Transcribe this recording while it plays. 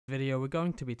Video we're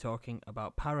going to be talking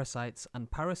about parasites and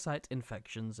parasite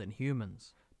infections in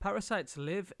humans. Parasites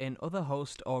live in other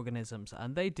host organisms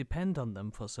and they depend on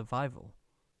them for survival.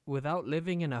 Without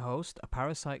living in a host, a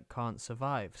parasite can't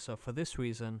survive, so for this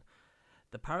reason,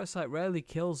 the parasite rarely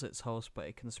kills its host, but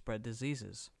it can spread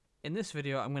diseases. In this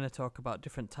video, I'm going to talk about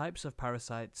different types of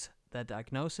parasites, their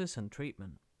diagnosis and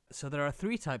treatment. So there are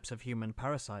three types of human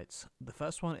parasites. The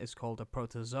first one is called a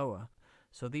protozoa.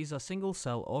 So these are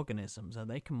single-cell organisms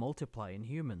and they can multiply in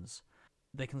humans.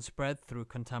 They can spread through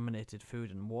contaminated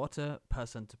food and water,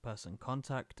 person-to-person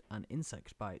contact, and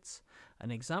insect bites.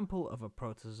 An example of a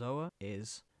protozoa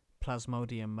is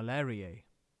Plasmodium malariae,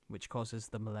 which causes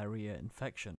the malaria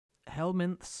infection.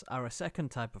 Helminths are a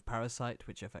second type of parasite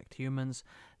which affect humans.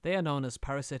 They are known as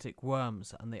parasitic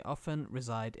worms and they often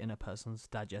reside in a person's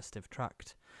digestive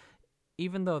tract.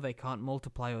 Even though they can't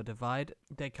multiply or divide,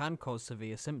 they can cause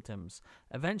severe symptoms.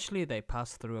 Eventually they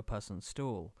pass through a person's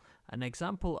stool. An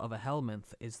example of a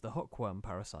helminth is the hookworm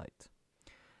parasite.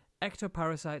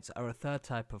 Ectoparasites are a third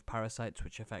type of parasites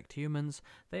which affect humans.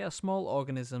 They are small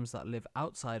organisms that live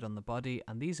outside on the body,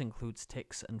 and these include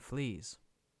ticks and fleas.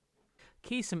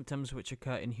 Key symptoms which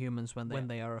occur in humans when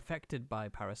they are affected by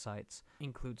parasites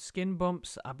include skin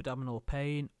bumps, abdominal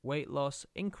pain, weight loss,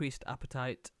 increased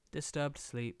appetite, disturbed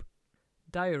sleep,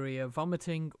 diarrhea,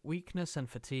 vomiting, weakness and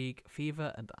fatigue,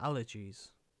 fever and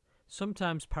allergies.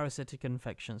 Sometimes parasitic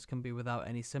infections can be without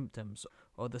any symptoms,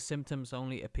 or the symptoms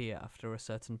only appear after a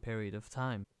certain period of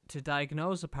time. To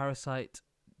diagnose a parasite,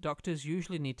 doctors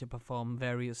usually need to perform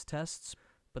various tests,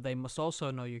 but they must also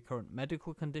know your current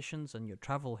medical conditions and your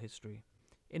travel history,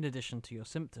 in addition to your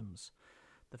symptoms.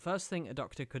 The first thing a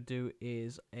doctor could do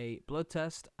is a blood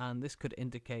test, and this could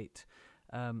indicate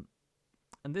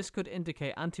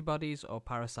antibodies or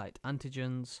parasite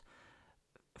antigens.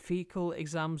 Fecal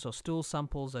exams or stool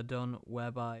samples are done,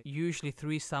 whereby usually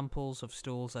 3 samples of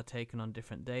stools are taken on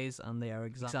different days and they are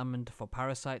examined for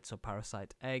parasites or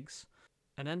parasite eggs.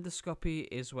 An endoscopy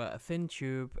is where a thin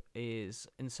tube is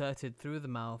inserted through the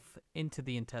mouth into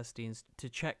the intestines to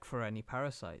check for any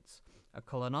parasites. A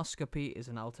colonoscopy is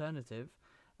an alternative.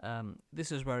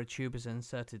 This is where a tube is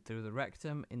inserted through the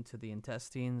rectum into the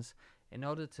intestines in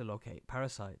order to locate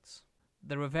parasites.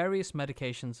 There are various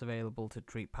medications available to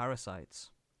treat parasites.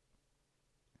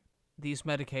 These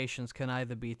medications can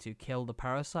either be to kill the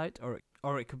parasite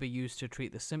or it could be used to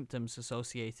treat the symptoms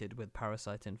associated with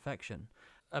parasite infection.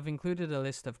 I've included a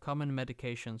list of common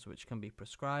medications which can be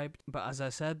prescribed, but as I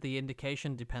said, the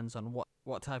indication depends on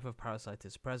what type of parasite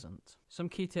is present. Some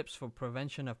key tips for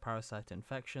prevention of parasite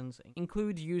infections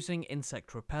include using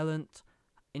insect repellent,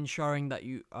 ensuring that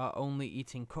you are only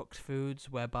eating cooked foods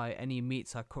whereby any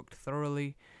meats are cooked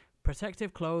thoroughly,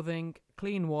 protective clothing,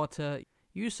 clean water,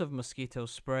 use of mosquito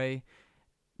spray,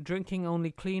 drinking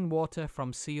only clean water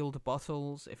from sealed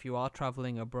bottles if you are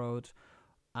traveling abroad,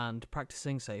 and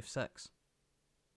practicing safe sex.